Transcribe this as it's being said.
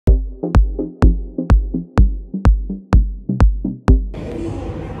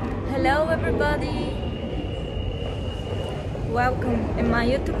everybody, welcome in my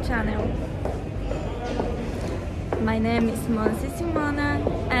YouTube channel. My name is MonSi Simona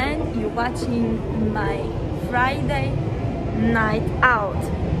and you're watching my Friday night out.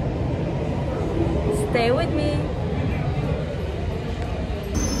 Stay with me.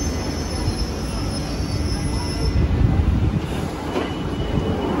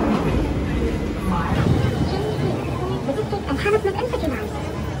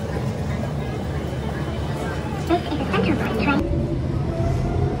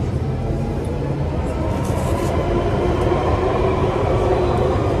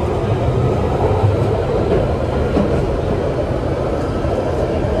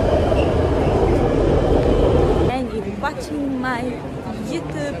 Watching my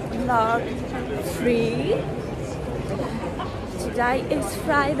YouTube Vlog.3. Today is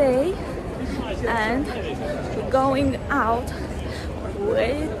Friday and we're going out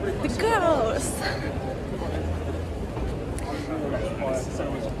with the girls.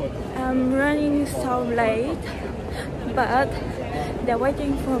 I'm running so late, but they're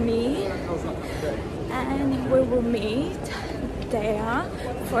waiting for me and we will meet there.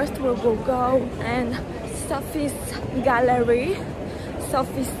 First we will go and Sophie's gallery,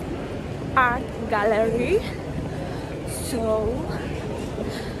 Sophie's art gallery. So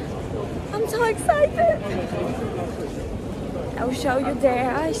I'm so excited. I'll show you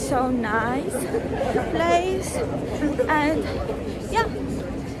there. It's so nice place, and yeah,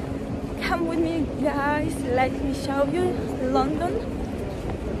 come with me guys. Let me show you London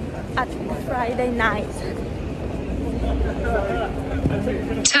at Friday night.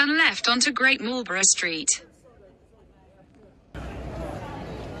 Turn left onto Great Marlborough Street.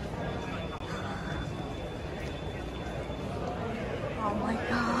 Oh my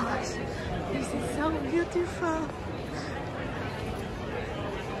gosh, this is so beautiful.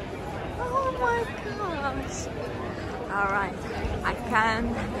 Oh my gosh. Alright, I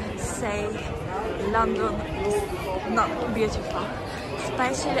can say London is not beautiful,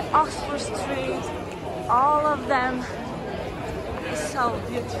 especially Oxford Street, all of them. So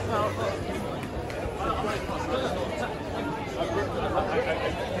beautiful.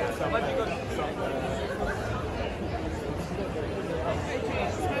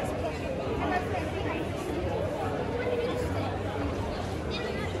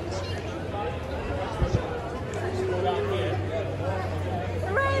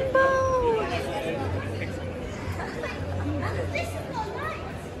 Rainbow.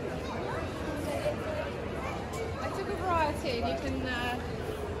 I took a variety and you can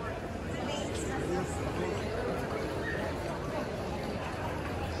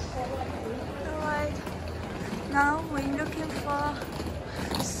Alright, now we're looking for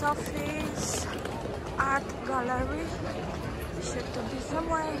Sophie's art gallery. Should be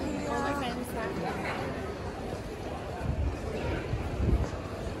somewhere here.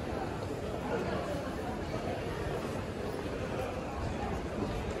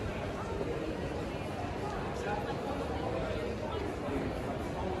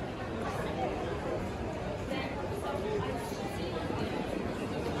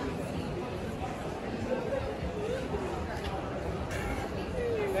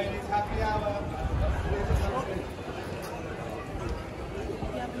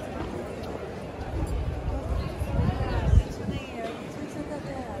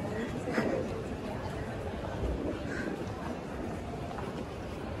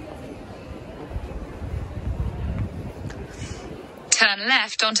 Turn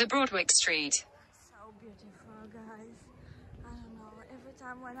left onto Broadwick Street. So beautiful, guys. I don't know, every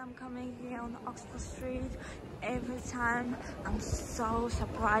time when I'm coming here on Oxford Street, every time I'm so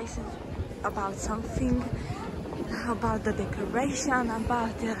surprised about something, about the decoration,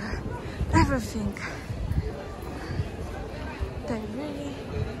 about everything. They really...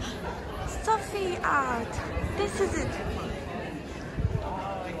 Sophie art! This is it!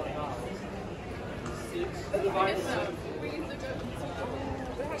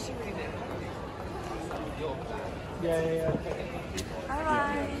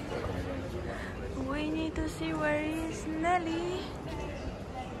 Alright, we need to see where is Nelly.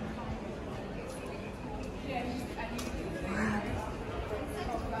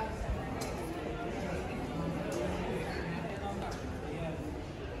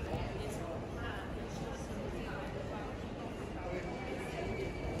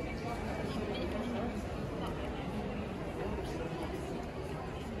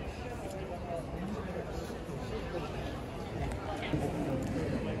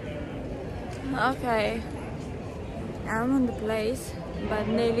 Okay, I'm on the place, but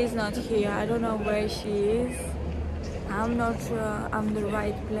Nelly's not here. I don't know where she is. I'm not sure I'm the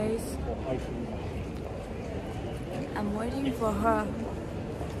right place. I'm waiting for her.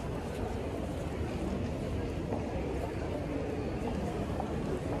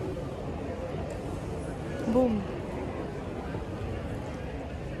 Boom.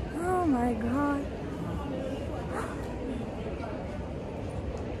 Oh my god.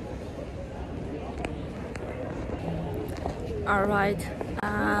 Alright,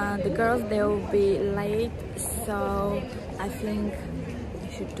 the girls, they will be late, so I think I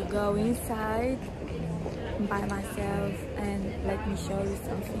should to go inside by myself and let me show you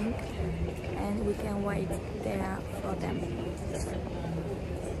something, and we can wait there for them.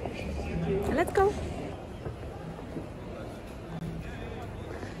 Let's go.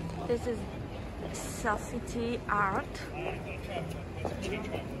 This is Sophie art.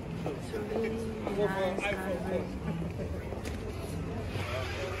 It's really nice gallery.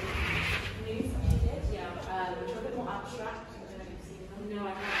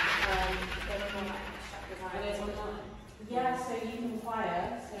 Yeah, so you can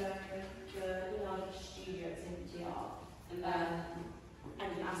inquire. So the large studio is in DR, and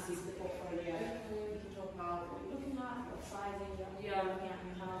you ask us the portfolio. You can talk about what you're looking at, what sizing you're looking at in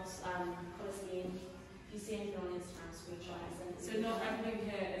your house, colour scheme. If you see anything on Instagram, screenshot and send it. So not everything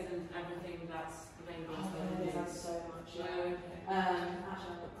here isn't everything that's available. There's so much. Yeah.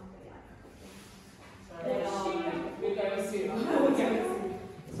 Actually, I'm going to like. Sorry. We'll go soon.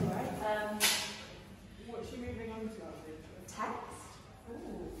 It's alright. What's she moving on to? Text?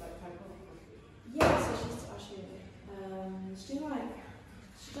 Ooh, like typography. Yeah, so she's actually, she's doing like,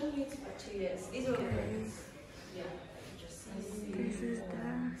 she's done YouTube for like 2 years. These are all the yeah. Just This is the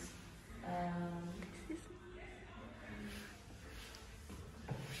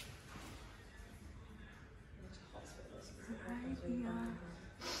idea.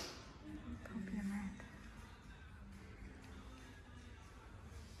 Compliment.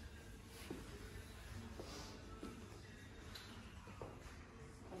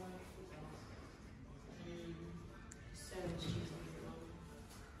 so much cheese on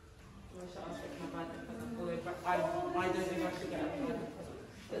I don't think I should get it.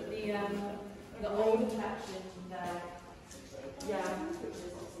 but the older collection, yeah, which is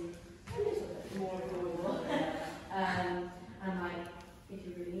obviously a little bit more affordable. And like, if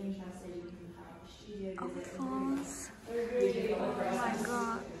you're really interested, you can have a studio visit. Phones. Really Oh my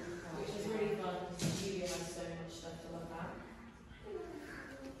god. which is really fun because the studio has so much stuff to look at.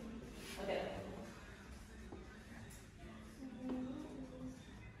 Okay.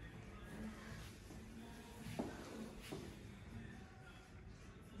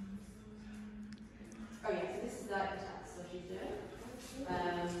 Oh yeah, so this is like the tax stuff she's doing.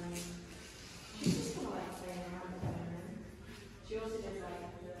 She's just kind of like playing around with everything. She also does like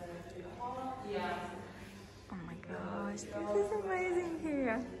the heart. Yeah. Oh my gosh, this is amazing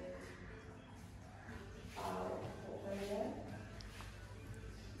here. Portfolio.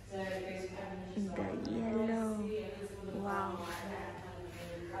 So it goes with everything she's got. The yellow. Wow.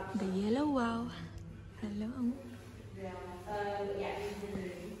 The yellow wow. Hello. Yeah. Yeah, these are the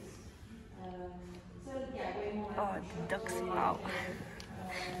movies. So yeah, way more. Oh, the ducks. Wow.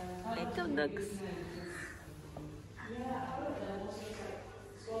 Little ducks. Yeah, I would have also just like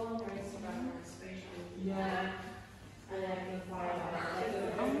scroll on your Instagram and screenshot. Yeah. And then inquire about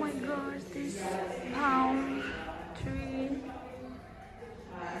it. Oh my gosh, this palm tree.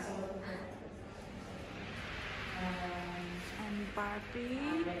 And Barbie.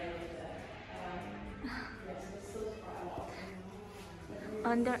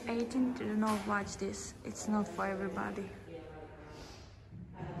 Under 18, do not watch this. It's not for everybody.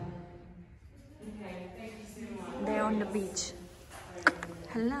 They're on the beach.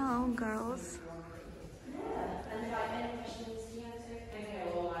 Hello, girls. And if I have any questions, you know, so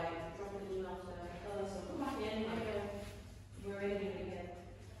or like drop an email to us or come back in. We're really going to get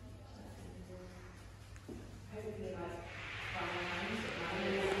hopefully like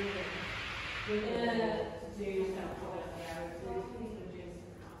we're gonna do some product there.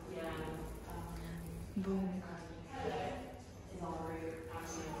 Yeah. Boom. Is on route.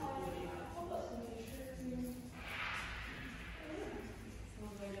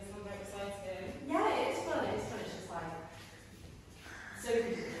 Yeah, it's fun. It's fun. It's just like so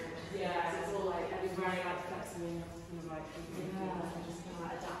beautiful. Yeah, it's all like It's very like flexible, kind of like. I just kind of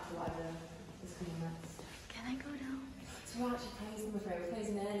like adapt to whatever is coming next. Can I go down? So we're actually closing, I'm afraid. We're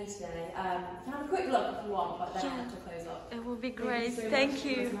closing early today. You can have a quick look if you want, but then Yeah. I have to close up. It will be great. Thank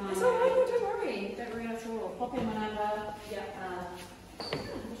you. It's alright, don't worry. Don't worry at all. Pop in whenever. Yeah.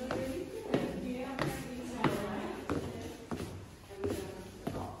 Enjoy your evening.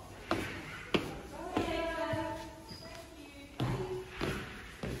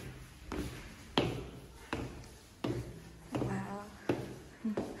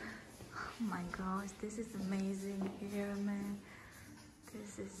 This is amazing here, man.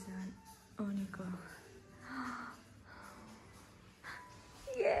 This is an unico.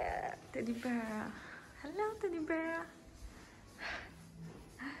 Yeah, teddy bear. Hello, teddy bear.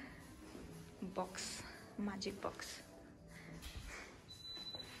 Box, magic box.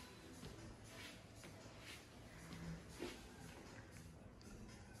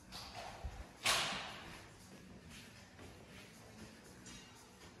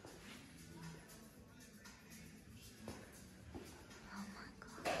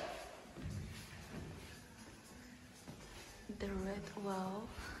 The red wall.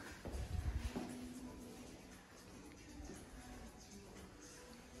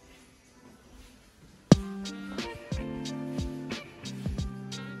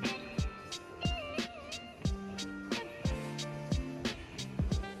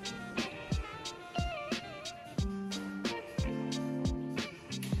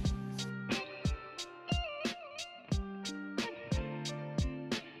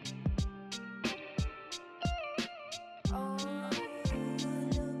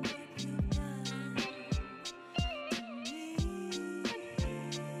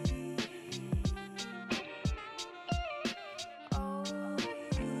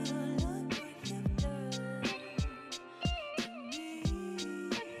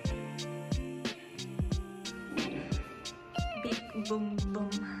 Boom, boom.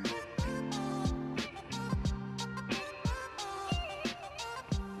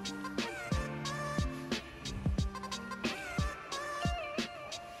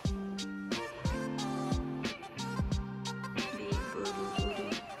 Big booty, booty.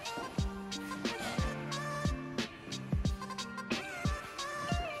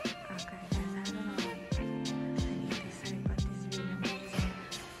 Okay, guys, I don't know what I need to say, but this is really amazing.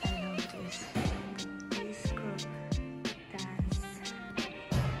 I love this. Disco dance.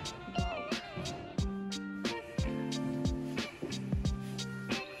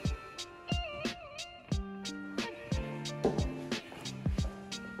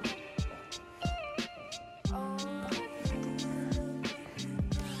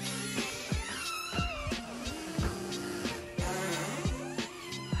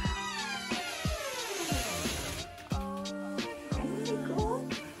 Wow.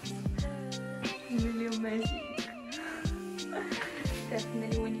 Really amazing.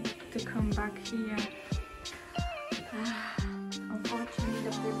 Definitely we need to come back here. Unfortunately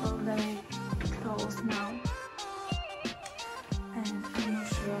the people they close now, and I'm not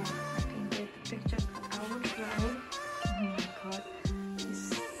sure I can get the picture, but I will try. Oh my god, this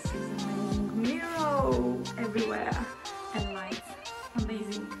is amazing. Mirror everywhere and lights,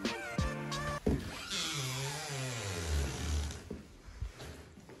 amazing.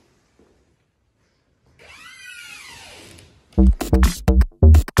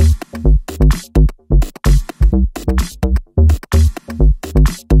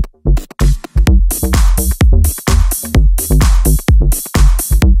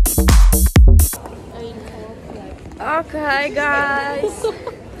 Okay, guys.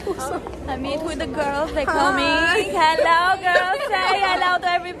 I meet with the girls. They call me. Hello, girls. Say hello to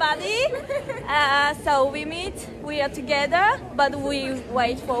everybody. So we meet. We are together, but we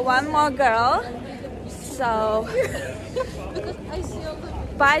wait for one more girl. So,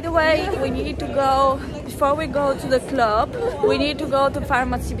 by the way, we need to go before we go to the club. We need to go to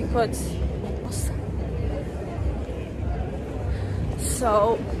pharmacy because.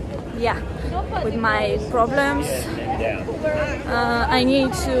 So, yeah, with my problems, I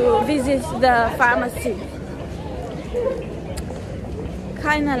need to visit the pharmacy.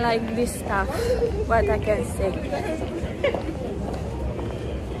 Kinda like this stuff, what I can say.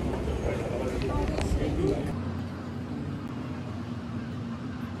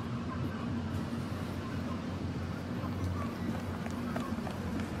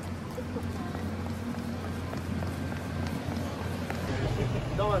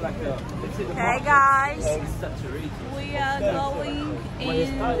 Hey guys, we are going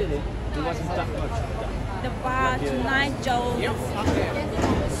in the bar tonight, Joe.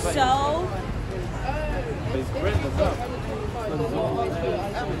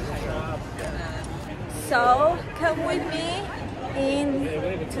 So come with me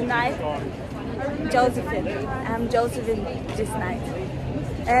in tonight, Josephine. I'm Josephine this night,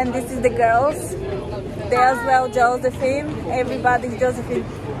 and this is the girls. There as well, Josephine. Everybody's Josephine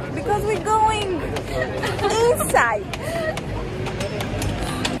because we're going inside.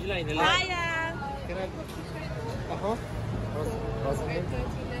 Hiya.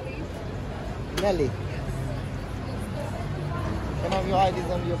 Nelly. Can I have your IDs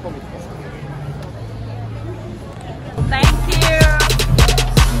and your comic? Thank you.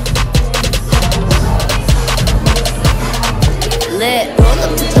 lit. Roll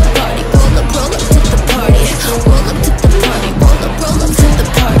up to the party, roll up to the party. Roll up to the party, roll up to the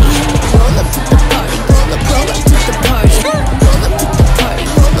party. Roll up to the party, roll up to the party. Roll up to the party,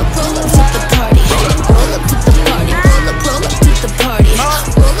 roll up to the party. Roll up to the party, roll up to the party.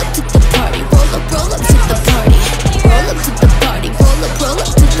 Roll up to the party, roll up to the party. Roll up to the party, roll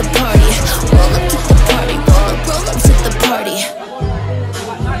up to the party. Roll up to the party, roll up to the party.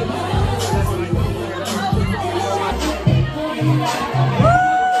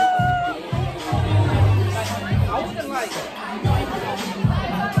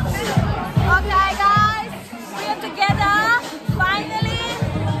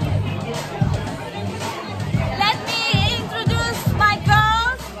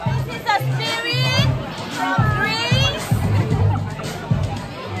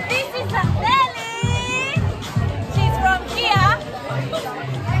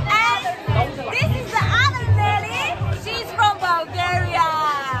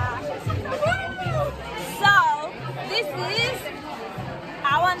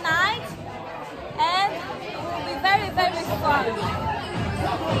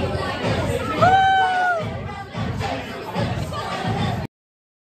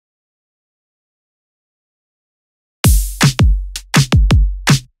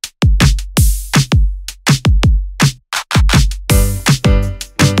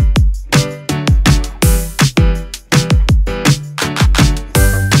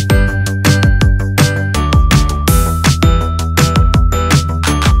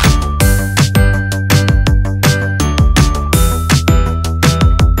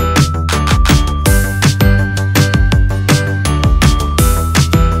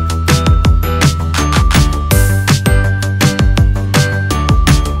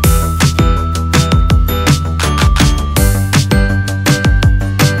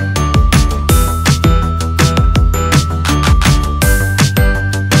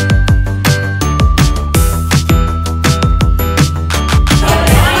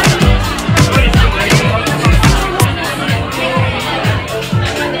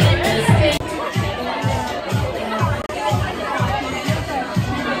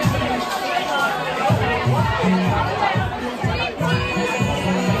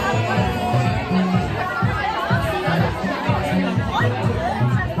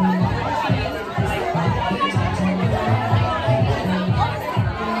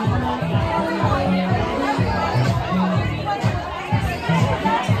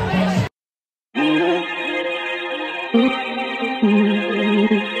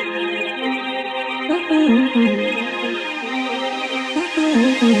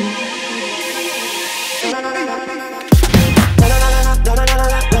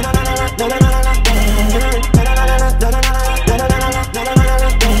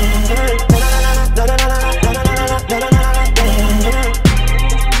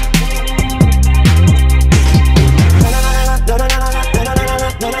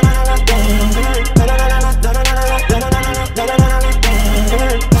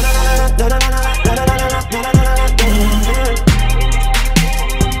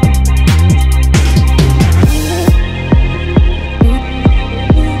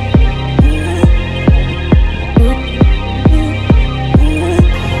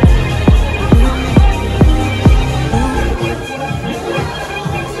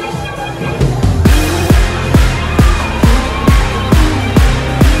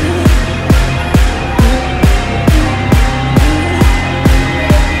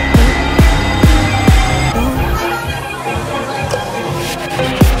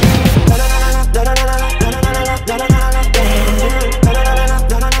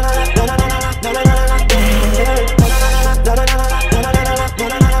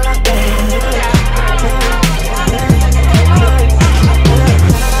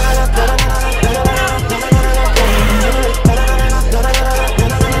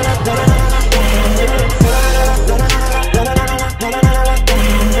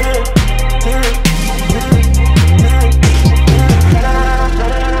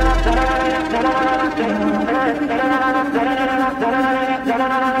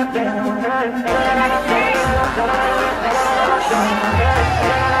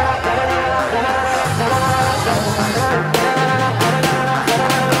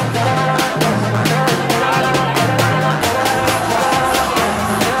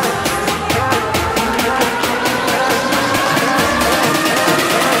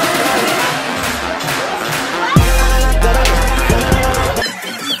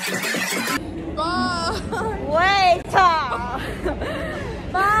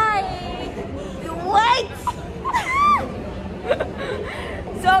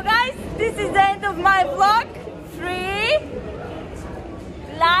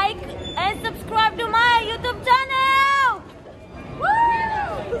 and subscribe to my YouTube channel.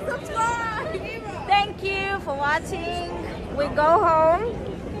 Woo! Subscribe. Thank you for watching. We go home.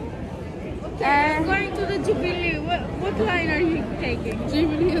 Okay, And going to the Jubilee. What line are you taking?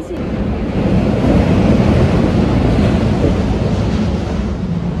 Jubilee as well.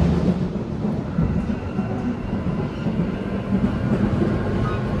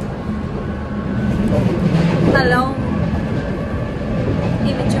 alone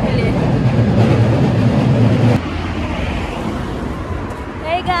in the Jubilee.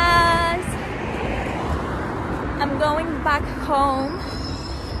 Hey guys, I'm going back home.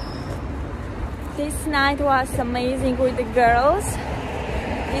 This night was amazing with the girls.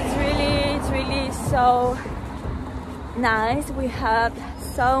 It's really so nice. We had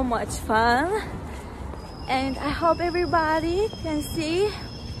so much fun, and I hope everybody can see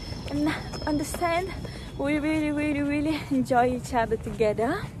and understand. We really enjoy each other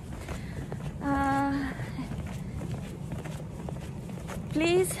together.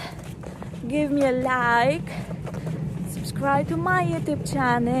 Please give me a like, subscribe to my YouTube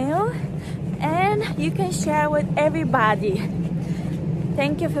channel, and you can share with everybody.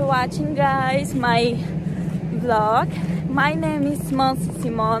 Thank you for watching, guys, my vlog. My name is MonSi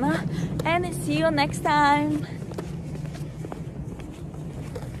Simona, and see you next time.